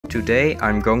Today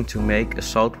I'm going to make a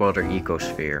saltwater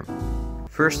ecosphere.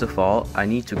 First of all, I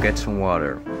need to get some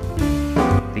water.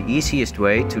 The easiest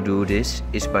way to do this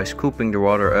is by scooping the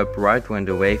water up right when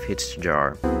the wave hits the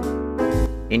jar.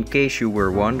 In case you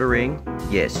were wondering,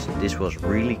 yes, this was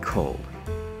really cold.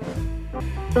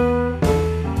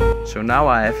 So now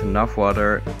I have enough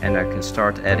water and I can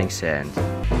start adding sand.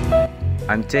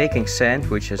 I'm taking sand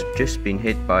which has just been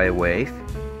hit by a wave,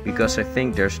 because I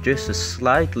think there's just a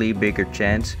slightly bigger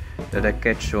chance that I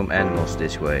catch some animals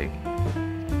this way.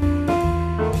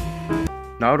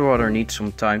 Now the water needs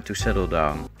some time to settle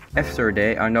down. After a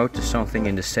day I noticed something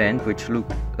in the sand which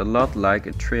looked a lot like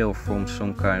a trail from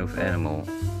some kind of animal.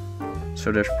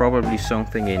 So there's probably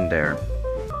something in there.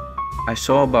 I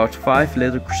saw about 5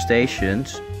 little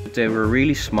crustaceans, but they were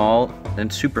really small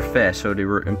and super fast, so they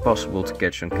were impossible to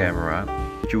catch on camera.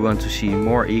 If you want to see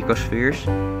more ecospheres,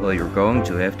 well, you're going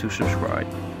to have to subscribe.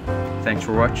 Thanks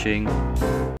for watching.